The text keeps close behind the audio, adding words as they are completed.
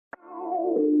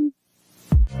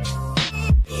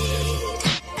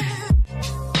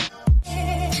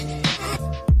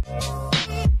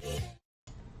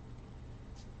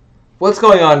What's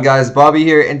going on, guys? Bobby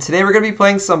here, and today we're going to be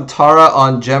playing some Tara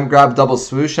on Gem Grab Double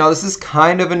Swoosh. Now, this is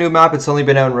kind of a new map. It's only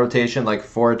been out in rotation like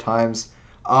 4 times.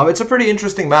 It's a pretty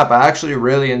interesting map. I actually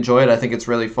really enjoy it. I think it's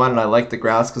really fun, and I like the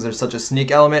grass because there's such a sneak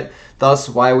element. Thus,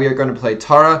 why we are going to play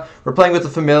Tara. We're playing with a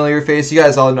familiar face. You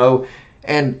guys all know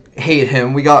and hate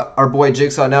him. We got our boy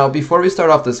Jigsaw. Now, before we start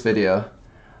off this video,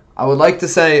 I would like to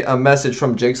say a message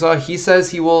from Jigsaw. He says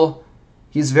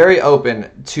he's very open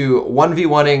to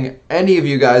 1v1ing any of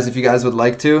you guys if you guys would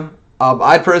like to.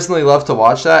 I'd personally love to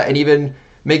watch that and even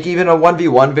make a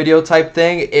 1v1 video type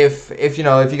thing if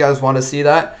you guys want to see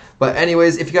that. But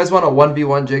anyways, if you guys want a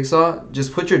 1v1 Jigsaw,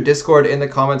 just put your Discord in the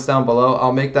comments down below.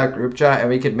 I'll make that group chat and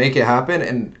we could make it happen.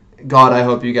 And God, I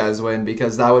hope you guys win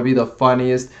because that would be the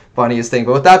funniest thing.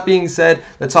 But with that being said,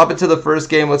 let's hop into the first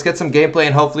game. Let's get some gameplay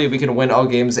and hopefully we can win all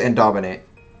games and dominate.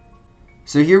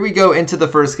 So here we go into the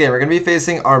first game. We're going to be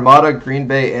facing Armada, Green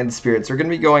Bay, and Spirits. We're going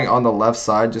to be going on the left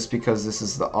side just because this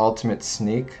is the ultimate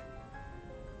sneak.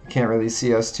 Can't really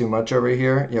see us too much over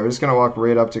here. Yeah, we're just going to walk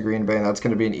right up to Green Bay, and that's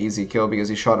going to be an easy kill because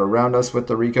he shot around us with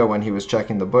the Rico when he was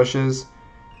checking the bushes.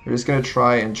 We're just going to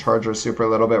try and charge our super a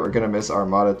little bit. We're going to miss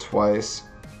Armada twice.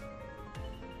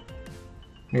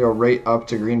 We go right up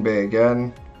to Green Bay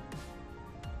again.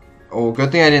 Oh,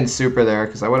 good thing I didn't super there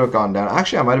because I would have gone down.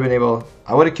 Actually, I might have been able...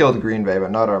 I would have killed Green Bay,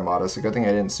 but not Armada, so good thing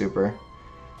I didn't super.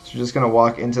 So we're just going to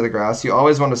walk into the grass. You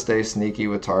always want to stay sneaky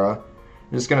with Tara.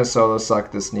 I'm just going to solo suck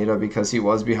this Nita because he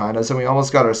was behind us, and we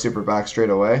almost got our super back straight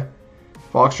away.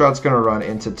 Foxtrot's going to run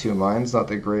into 2 mines. Not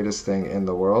the greatest thing in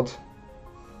the world.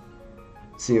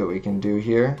 Let's see what we can do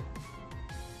here.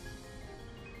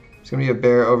 There's going to be a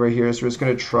bear over here, so we're just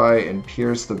going to try and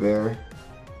pierce the bear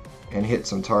and hit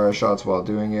some Tara shots while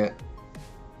doing it.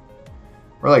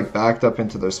 We're like backed up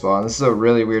into their spawn. This is a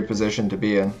really weird position to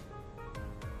be in.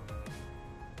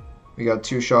 We got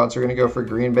 2 shots. We're going to go for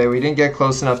Green Bay. We didn't get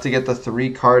close enough to get the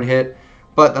 3 card hit,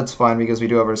 but that's fine because we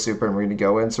do have our super and we're going to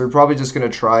go in. So we're probably just going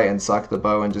to try and suck the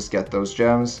bow and just get those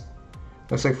gems.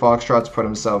 Looks like Foxtrot's put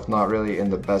himself not really in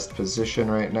the best position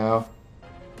right now.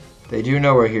 They do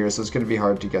know we're here, so it's going to be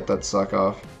hard to get that suck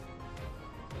off.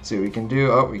 Let's see what we can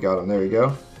do. Oh, we got him. There we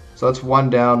go. So that's 1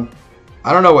 down.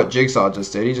 I don't know what Jigsaw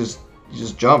just did. He just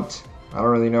jumped. I don't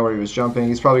really know where he was jumping.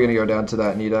 He's probably going to go down to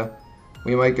that Nita.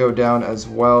 We might go down as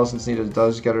well since Nita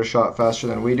does get her shot faster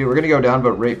than we do. We're going to go down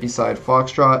but right beside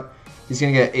Foxtrot. He's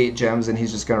going to get 8 gems and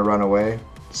he's just going to run away.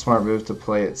 Smart move to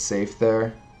play it safe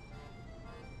there.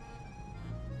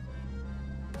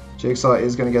 Jigsaw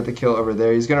is going to get the kill over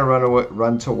there. He's going to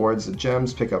run towards the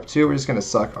gems, pick up 2. We're just going to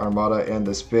suck Armada and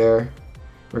this bear.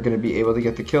 We're going to be able to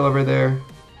get the kill over there.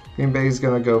 Green Bay is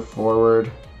going to go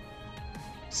forward.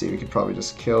 See, we could probably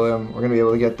just kill him. We're going to be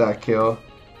able to get that kill.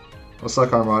 We'll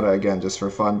suck Armada again just for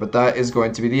fun. But that is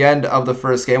going to be the end of the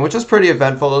first game, which was pretty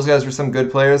eventful. Those guys were some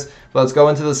good players. But let's go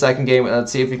into the second game and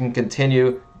let's see if we can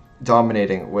continue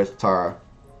dominating with Tara.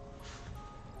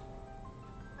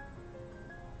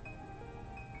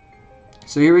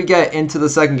 So here we get into the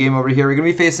second game over here. We're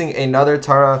going to be facing another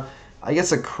Tara, I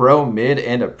guess a Crow mid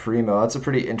and a Primo. That's a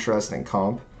pretty interesting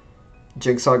comp.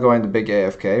 Jigsaw going to big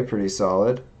AFK, pretty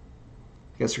solid.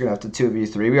 I guess we're going to have to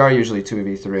 2v3. We are usually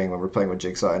 2v3ing when we're playing with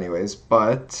Jigsaw anyways,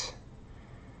 but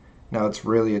now it's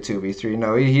really a 2v3.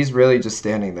 No, he's really just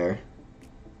standing there.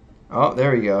 Oh,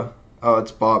 there we go. Oh,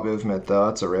 it's bot movement though.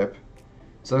 That's a rip.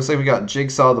 So it looks like we got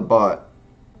Jigsaw the bot.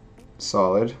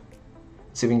 Solid.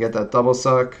 Let's see if we can get that double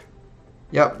suck.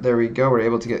 Yep, there we go. We're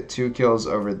able to get 2 kills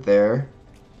over there.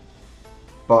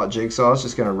 Bot Jigsaw is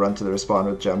just going to run to the respawn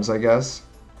with gems, I guess.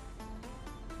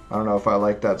 I don't know if I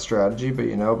like that strategy, but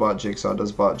you know, bot Jigsaw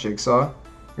does bot Jigsaw.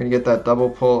 We're going to get that double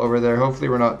pull over there. Hopefully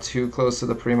we're not too close to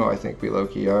the Primo. I think we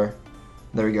low-key are.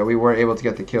 There we go. We were able to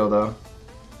get the kill, though.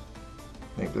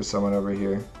 I think there's someone over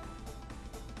here.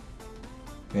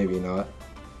 Maybe not.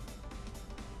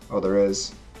 Oh, there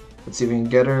is. Let's see if we can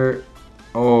get her.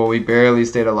 Oh, we barely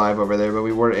stayed alive over there, but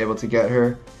we were able to get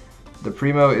her. The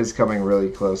Primo is coming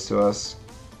really close to us.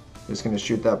 Just going to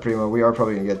shoot that Primo. We are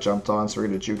probably going to get jumped on, so we're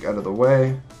going to juke out of the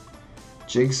way.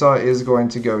 Jigsaw is going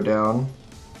to go down.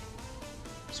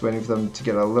 Just waiting for them to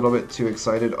get a little bit too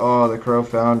excited. Oh, the Crow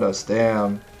found us.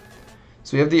 Damn.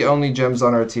 So we have the only gems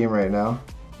on our team right now.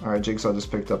 Alright, Jigsaw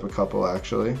just picked up a couple,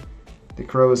 actually. The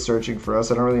Crow is searching for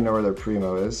us. I don't really know where their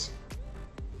Primo is.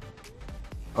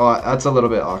 Oh, that's a little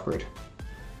bit awkward.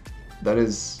 That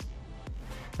was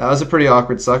a pretty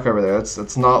awkward suck over there.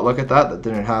 Let's not look at that. That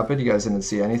didn't happen. You guys didn't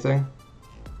see anything.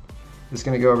 Just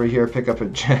going to go over here, pick up a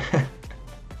gem.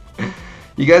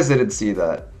 You guys didn't see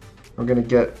that. We're going to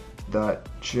get that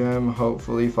gem,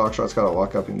 hopefully. Foxtrot's got to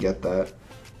walk up and get that.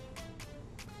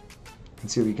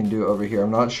 Let's see what we can do over here. I'm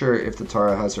not sure if the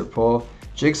Tara has her pull.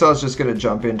 Jigsaw's just going to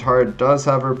jump in. Tara does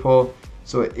have her pull,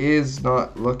 so it is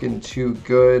not looking too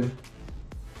good.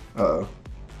 Uh-oh.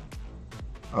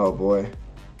 Oh boy.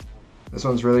 This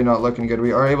one's really not looking good.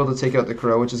 We are able to take out the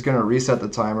crow, which is going to reset the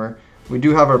timer. We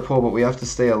do have our pull, but we have to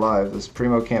stay alive. This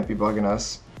Primo can't be bugging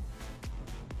us.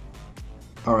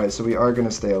 Alright, so we are going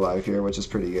to stay alive here, which is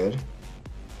pretty good.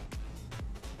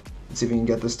 Let's see if we can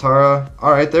get this Tara.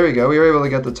 Alright, there we go. We were able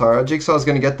to get the Tara. Jigsaw's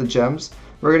going to get the gems.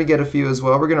 We're going to get a few as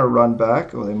well. We're going to run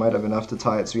back. Oh, they might have enough to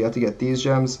tie it, so we have to get these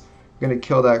gems. We're going to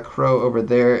kill that crow over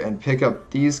there and pick up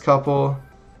these couple.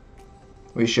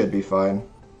 We should be fine.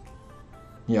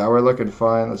 Yeah, we're looking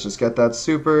fine. Let's just get that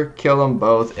super, kill them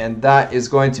both, and that is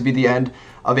going to be the end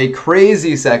of a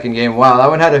crazy second game. Wow, that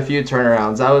one had a few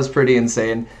turnarounds. That was pretty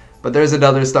insane. But there's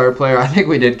another star player. I think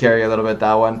we did carry a little bit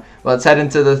that one. Let's head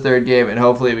into the third game, and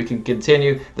hopefully we can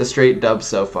continue the straight dub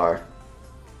so far.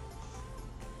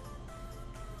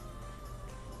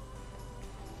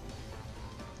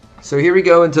 So here we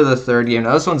go into the third game.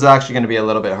 Now this one's actually going to be a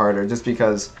little bit harder just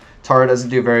because Tara doesn't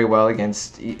do very well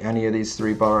against any of these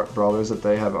three brawlers that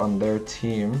they have on their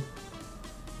team.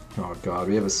 Oh god,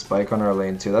 we have a spike on our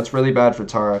lane too. That's really bad for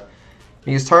Tara.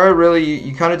 Because Tara really,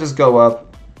 you kind of just go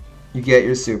up, you get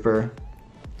your super,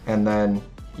 and then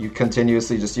you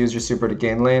continuously just use your super to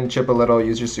gain lane, chip a little,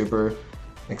 use your super,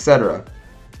 etc.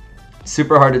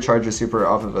 Super hard to charge your super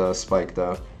off of a spike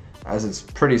though, as it's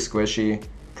pretty squishy,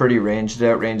 pretty ranged, it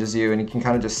outranges you, and you can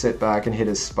kind of just sit back and hit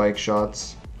his spike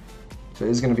shots. So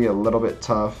it is going to be a little bit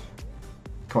tough.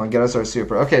 Come on, get us our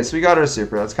super. Okay, so we got our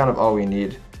super. That's kind of all we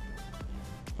need.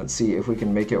 Let's see if we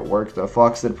can make it work though.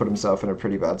 Fox did put himself in a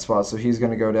pretty bad spot, so he's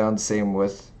going to go down. Same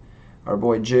with our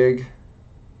boy Jig.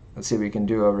 Let's see what we can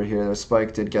do over here. Their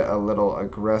spike did get a little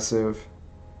aggressive.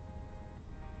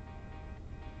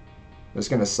 We're just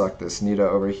going to suck this Nita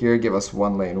over here. Give us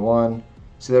one lane one.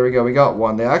 So there we go. We got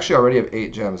one. They actually already have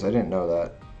 8 gems. I didn't know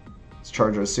that. Let's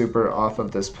charge our super off of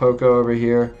this Poco over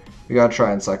here. We gotta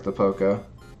try and suck the Poco.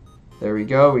 There we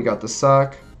go. We got the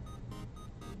suck.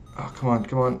 Oh, come on,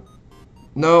 come on.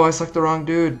 No, I sucked the wrong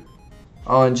dude.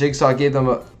 Oh, and Jigsaw gave them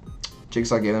a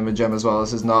gem as well.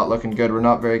 This is not looking good. We're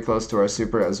not very close to our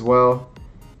super as well.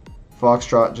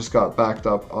 Foxtrot just got backed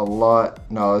up a lot.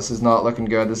 No, this is not looking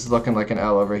good. This is looking like an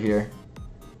L over here.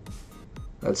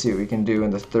 Let's see what we can do in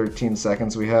the 13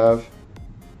 seconds we have.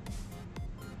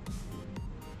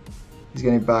 He's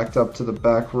getting backed up to the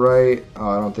back right.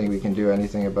 Oh, I don't think we can do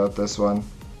anything about this one.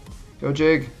 Go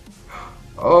Jig.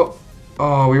 Oh,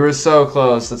 we were so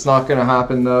close. That's not gonna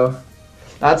happen though.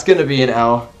 That's gonna be an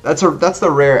L. That's the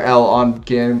rare L on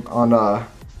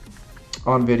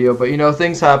video. But you know,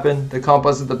 things happen. The comp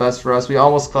wasn't the best for us. We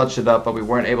almost clutched it up, but we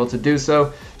weren't able to do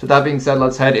so. So that being said,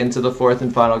 let's head into the fourth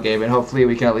and final game, and hopefully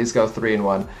we can at least go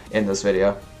 3-1 in this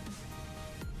video.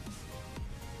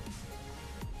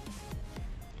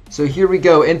 So here we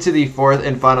go into the fourth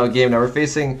and final game. Now we're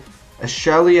facing a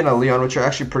Shelly and a Leon, which are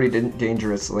actually pretty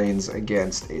dangerous lanes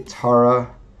against a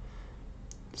Tara.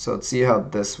 So let's see how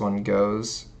this one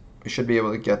goes. We should be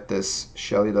able to get this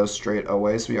Shelly though straight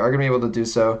away. So we are going to be able to do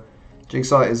so.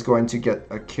 Jigsaw is going to get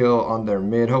a kill on their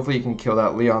mid. Hopefully he can kill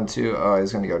that Leon too. Oh,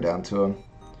 he's going to go down to him.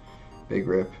 Big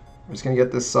rip. We're just going to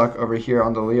get this suck over here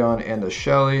on the Leon and the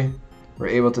Shelly. We're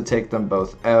able to take them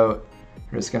both out.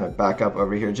 We're just going to back up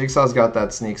over here. Jigsaw's got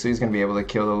that sneak, so he's going to be able to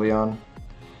kill the Leon.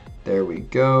 There we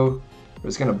go. We're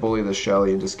just going to bully the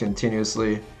Shelly and just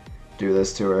continuously do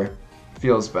this to her.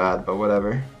 Feels bad, but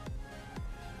whatever.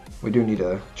 We do need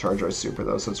to charge our super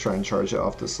though, so let's try and charge it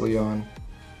off this Leon.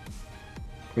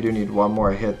 We do need one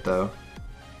more hit though.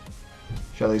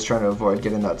 Shelly's trying to avoid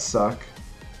getting that suck.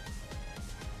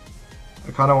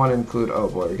 I kind of want to include... Oh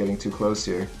boy, we're getting too close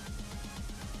here.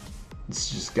 Let's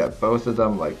just get both of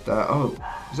them like that. Oh,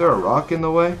 is there a rock in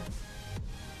the way?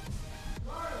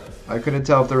 I couldn't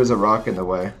tell if there was a rock in the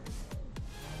way.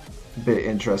 A bit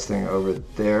interesting over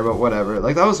there, but whatever.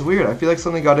 Like, that was weird. I feel like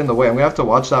something got in the way. I'm gonna have to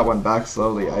watch that one back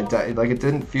slowly. Like, it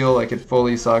didn't feel like it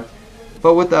fully sucked.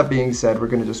 But with that being said, we're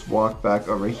gonna just walk back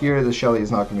over here. The Shelly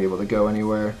is not gonna be able to go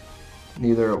anywhere.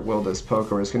 Neither will this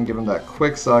Poker. We're just gonna give him that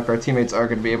quick suck. Our teammates are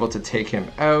gonna be able to take him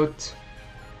out.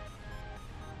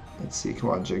 Let's see, come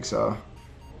on, Jigsaw.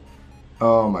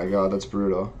 Oh my god, that's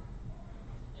brutal.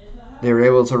 They were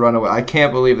able to run away. I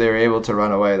can't believe they were able to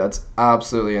run away. That's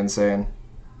absolutely insane.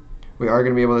 We are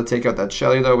going to be able to take out that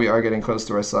Shelly though. We are getting close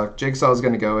to our suck. Jigsaw is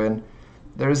going to go in.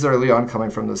 There's our Leon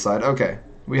coming from the side. Okay,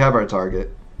 we have our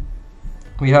target.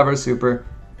 We have our super.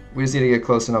 We just need to get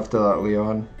close enough to that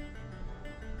Leon.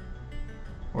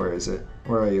 Where is it?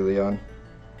 Where are you, Leon?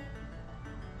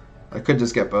 I could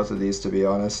just get both of these, to be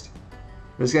honest.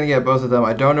 We're just going to get both of them.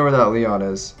 I don't know where that Leon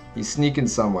is. He's sneaking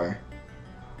somewhere.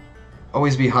 Oh,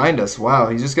 he's behind us. Wow,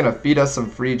 he's just going to feed us some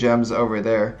free gems over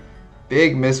there.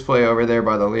 Big misplay over there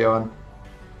by the Leon.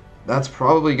 That's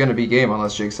probably going to be game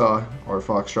unless Jigsaw or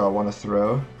Foxtrot want to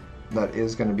throw. That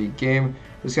is going to be game.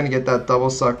 Just going to get that double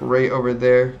suck right over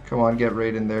there. Come on, get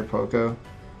right in there, Poco.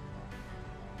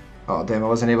 Oh, damn, I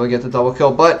wasn't able to get the double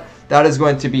kill. But that is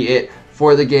going to be it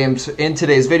for the games in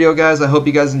today's video, guys. I hope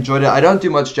you guys enjoyed it. I don't do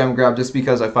much gem grab just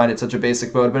because I find it such a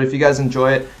basic mode. But if you guys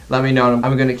enjoy it, let me know.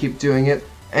 I'm going to keep doing it.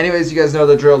 Anyways, you guys know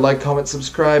the drill. Like, comment,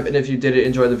 subscribe, and if you did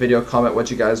enjoy the video, comment what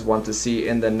you guys want to see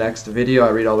in the next video. I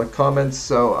read all the comments,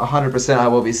 so 100% I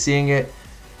will be seeing it.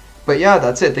 But yeah,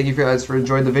 that's it. Thank you guys for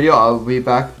enjoying the video. I'll be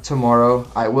back tomorrow.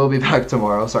 I will be back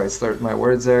tomorrow. Sorry, slurped my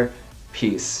words there.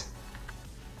 Peace.